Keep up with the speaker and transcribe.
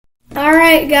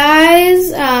Alright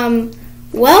guys,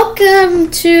 welcome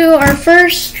to our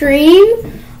first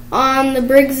stream on the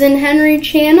Briggs and Henry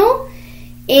channel,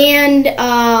 and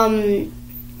on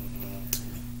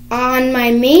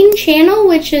my main channel,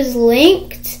 which is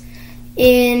linked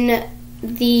in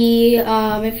the,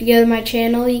 if you go to my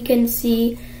channel you can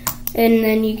see, and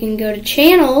then you can go to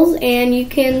channels and you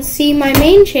can see my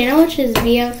main channel, which is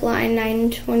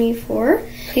VFLine924.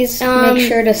 Please make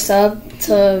sure to sub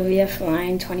to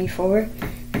VFLine924.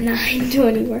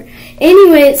 924.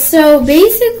 Anyway, so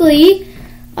basically,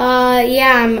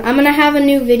 yeah, I'm gonna have a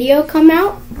new video come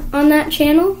out on that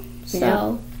channel.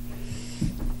 So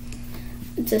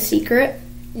it's a secret.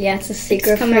 Yeah, it's a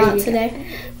secret. It's coming out today.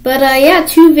 But yeah,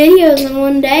 2 videos in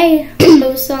one day.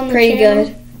 Post on the pretty channel.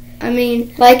 good. I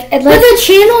mean, but the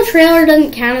channel trailer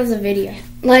doesn't count as a video.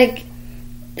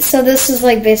 So this is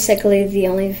basically the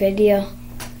only video.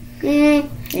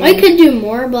 I could do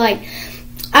more, but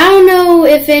I don't know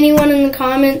if anyone in the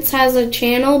comments has a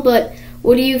channel, but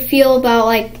what do you feel about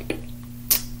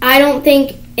I don't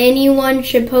think anyone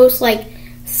should post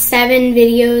 7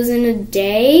 videos in a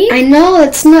day. I know,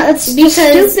 it's because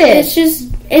stupid.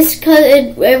 It's because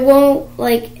it won't,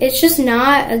 it's just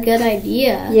not a good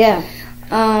idea. Yeah.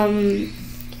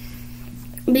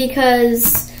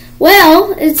 Because,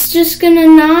 well, it's just gonna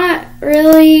not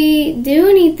really do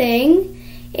anything.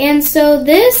 And so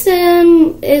this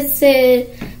is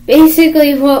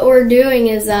basically what we're doing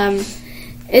is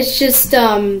it's just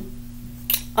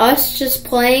us just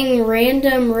playing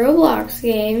random Roblox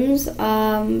games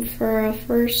for a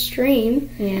first stream.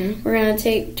 Yeah. We're gonna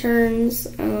take turns.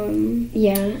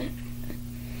 Yeah.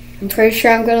 I'm pretty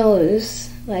sure I'm gonna lose,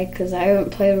 because I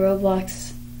haven't played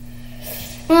Roblox.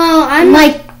 Well, I'm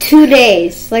 2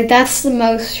 days. That's the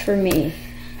most for me.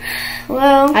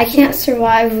 Well, I can't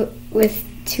survive with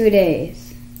 2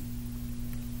 days.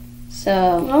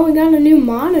 So. Well, we got a new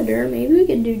monitor. Maybe we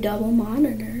could do double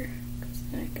monitor.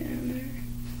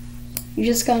 You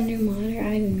just got a new monitor?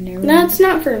 I've never. That's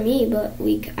not for me, but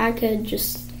I could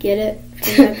just get it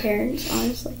from my parents,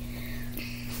 honestly.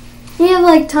 We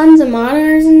have tons of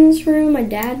monitors in this room. My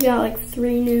dad got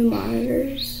 3 new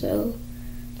monitors, so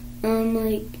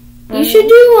you should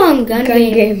do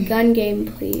gun game,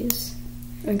 please.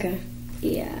 Okay.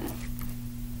 Yeah.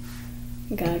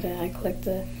 Got it. I clicked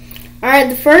it. All right.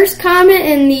 The first comment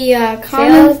in the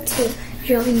comment.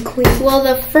 Well,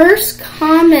 the first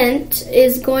comment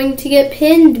is going to get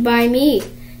pinned by me,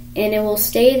 and it will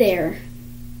stay there.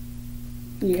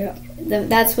 Yeah.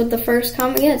 That's what the first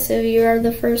comment gets. So if you are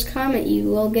the first comment, you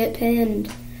will get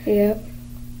pinned. Yep.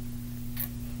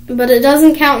 But it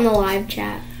doesn't count in the live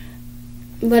chat.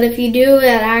 But if you do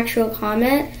an actual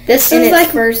comment, this is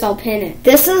first, I'll pin it.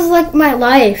 This is my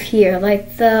life here.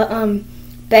 The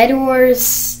Bed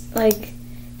Wars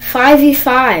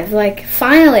 5v5.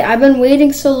 Finally, I've been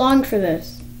waiting so long for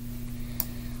this.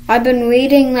 I've been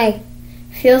waiting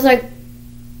feels like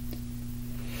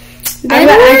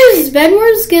Bed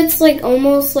Wars gets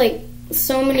almost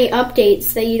so many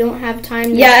updates that you don't have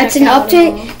time to it's an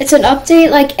update. It's an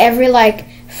update every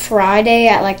Friday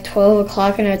at 12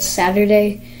 o'clock, and it's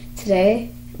Saturday today.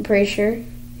 I'm pretty sure.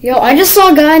 Yo, I just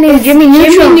saw a guy named Jimmy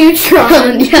Neutron.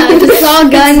 Yeah, I just saw a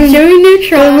guy named Jimmy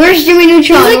Neutron. Where's Jimmy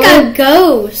Neutron? He's a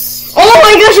ghost. Oh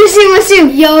my gosh, I see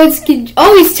him. Yo,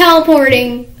 he's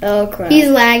teleporting. Oh crap. He's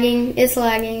lagging. It's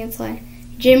lagging.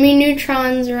 Jimmy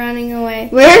Neutron's running away.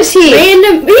 Where is he?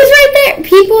 Random. He's right there.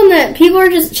 People are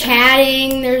just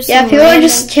chatting. There's people are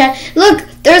just chatting. Look,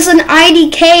 there's an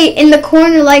IDK in the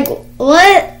corner.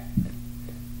 What?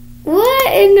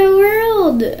 What in the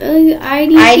world?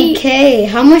 IDK.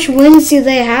 How much wins do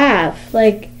they have?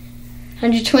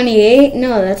 128?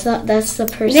 No, that's not. That's the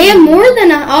person. They have more than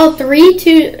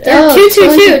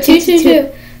 222.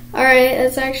 All right,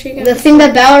 that's actually gonna the thing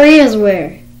that ballerinas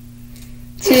wear.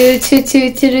 2.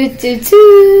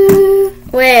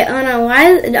 Wait, oh no,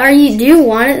 why do you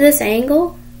want it this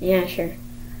angle? Yeah, sure.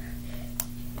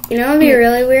 You know, it'd be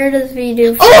really weird if you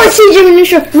do. Oh, I see Jimmy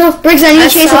Neutron. No, Briggs, I need to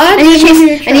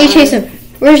chase him.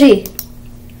 Where is he?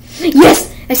 Yes,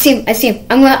 I see him.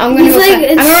 I'm gonna go fast.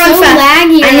 I'm gonna run fast.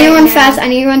 Laggy I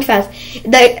need to run fast.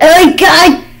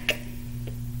 God,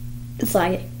 it's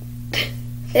lagging.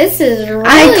 This is really.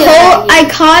 I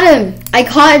caught him. I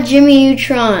caught Jimmy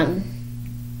Neutron.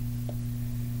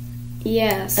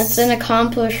 Yes, that's an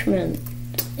accomplishment.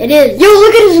 It is. Yo,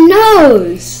 look at his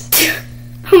nose.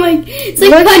 It's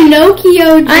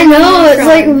Pinocchio. I know, it's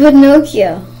like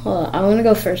Pinocchio. Hold on, I want to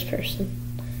go first person.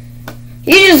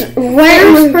 You just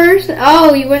went first person.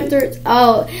 Oh, you went through.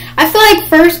 Oh, I feel like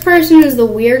first person is the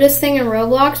weirdest thing in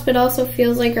Roblox, but also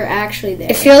feels like you're actually there.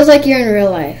 It feels like you're in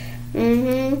real life.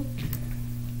 Mm-hmm.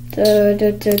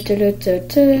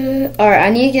 Alright, I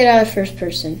need to get out of first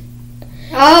person.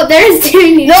 Oh, there's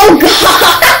Junior. No,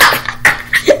 God!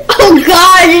 Oh,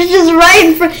 God, he's just right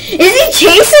in front. Is he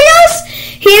chasing us?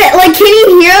 Can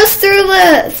he hear us through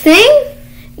the thing?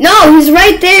 No, he's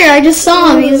right there. I just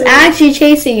saw him. He's actually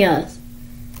chasing us.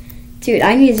 Dude,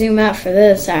 I need to zoom out for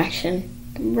this action.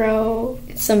 Bro.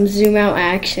 Some zoom out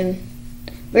action.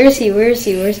 Where is he? Oh, he's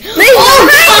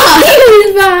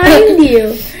behind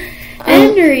you.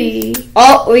 Henry.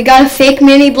 Oh, we got a fake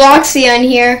mini Bloxy on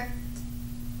here.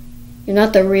 You're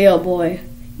not the real boy.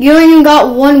 You don't even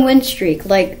got one win streak.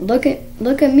 Like, look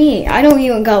at me. I don't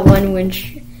even got one win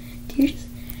streak.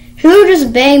 Who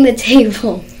just banged the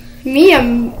table? Me,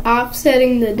 I'm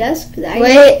offsetting the desk.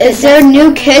 Wait, is there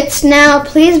new kits now?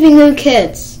 Please be new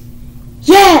kits.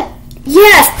 Yeah.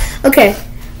 Yes. Okay.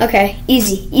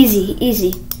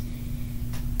 Easy.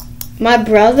 My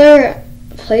brother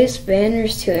placed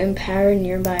banners to empower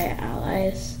nearby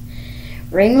allies.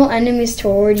 Wrangle enemies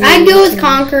toward you. I'd go with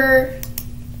Conqueror.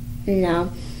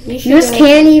 No. Use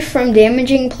candy from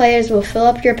damaging players will fill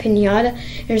up your pinata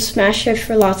and smash it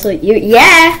for lots of you.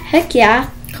 Yeah, heck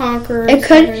yeah. Conqueror. It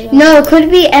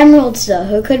could be emeralds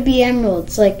though. It could be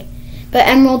emeralds, but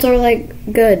emeralds are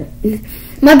good.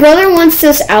 My brother wants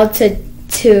us out to.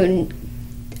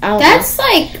 That's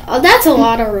that's a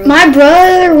lot of room. My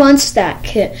brother wants that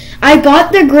kit. I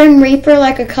bought the Grim Reaper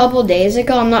a couple days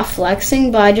ago. I'm not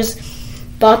flexing, but I just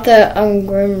bought the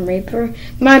Grim Reaper.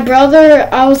 My brother,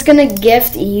 I was gonna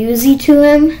gift Yuzi to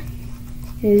him.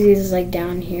 Yuzi's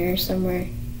down here somewhere.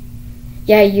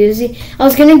 Yeah, Yuzi. I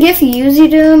was gonna gift Yuzi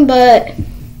to him, but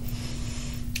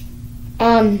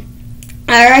I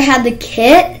already had the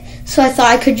kit, so I thought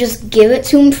I could just give it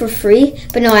to him for free.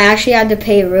 But no, I actually had to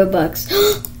pay Robux.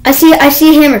 I see a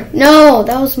hammer. No,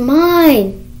 that was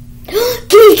mine.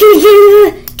 Gimme.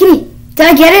 Did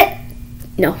I get it?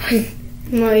 No.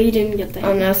 No, you didn't get that.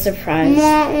 I'm not surprised.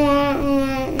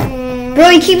 Bro,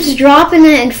 he keeps dropping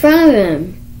it in front of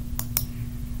him.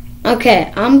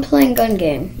 Okay, I'm playing gun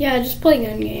game. Yeah, just play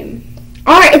gun game.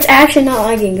 Alright, it's actually not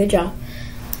lagging. Good job.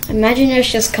 Imagine it's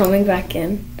just coming back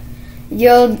in.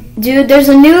 Yo, dude, there's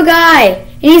a new guy. And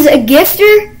he's a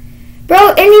gifter?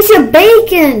 Bro, and he's a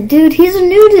bacon. Dude, he's a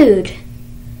new dude.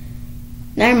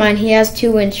 Never mind, he has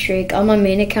 2 win streak. On my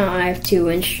main account, I have 2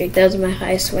 win streak. That was my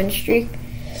highest win streak.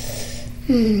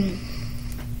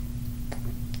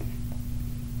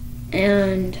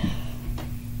 And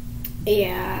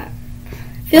yeah, I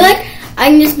feel like I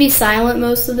can just be silent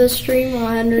most of the stream while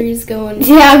Henry's going.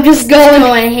 Yeah, I'm just going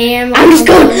ham. I'm just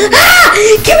going.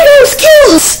 Give me those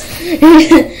kills.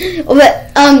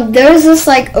 But there's this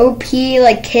OP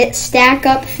kit stack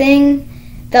up thing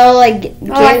that'll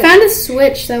I found a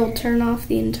switch that will turn off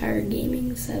the entire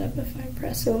gaming setup if I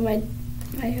press it with my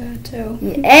toe.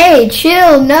 Hey,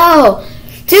 chill, no.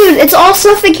 Dude, it's all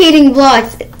suffocating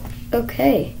blocks.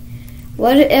 Okay.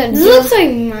 This looks like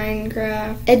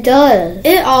Minecraft. It does.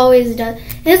 It always does.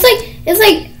 And it's like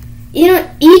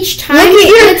each time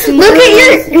look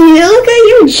at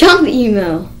your jump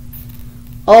emo.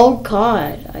 Oh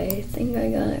God, I think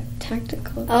I got it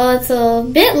tactical. Oh, it's a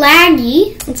bit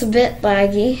laggy. It's a bit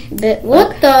laggy.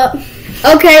 What the?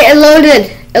 Okay, it loaded.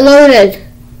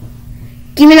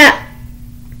 Give me that.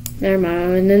 Never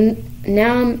mind. And then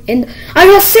now I'm in. I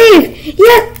got saved.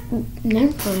 Yeah.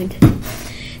 Never mind.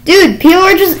 Dude, people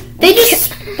are just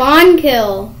spawn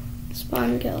kill.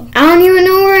 Spawn kill. I don't even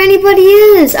know where anybody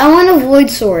is. I want a void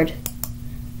sword.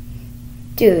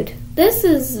 Dude. This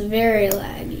is very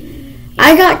laggy.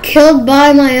 I got killed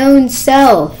by my own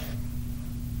self.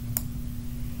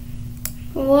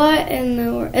 What in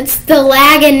the world? It's the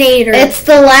Laginator.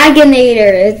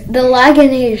 The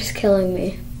Laginator's killing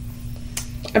me.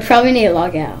 I probably need to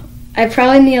log out. of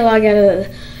the...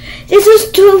 This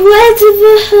is too wet.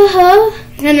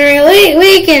 Henry,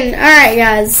 we can... Alright,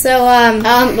 guys. So,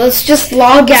 let's just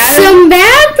log out. Some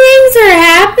bad things are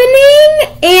happening.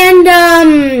 And,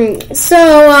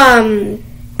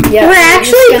 yeah, we're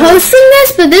actually posting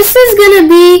this, but this is going to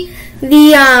be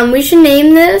the, we should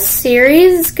name this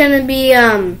series. It's going to be,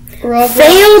 failed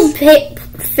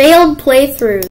playthroughs.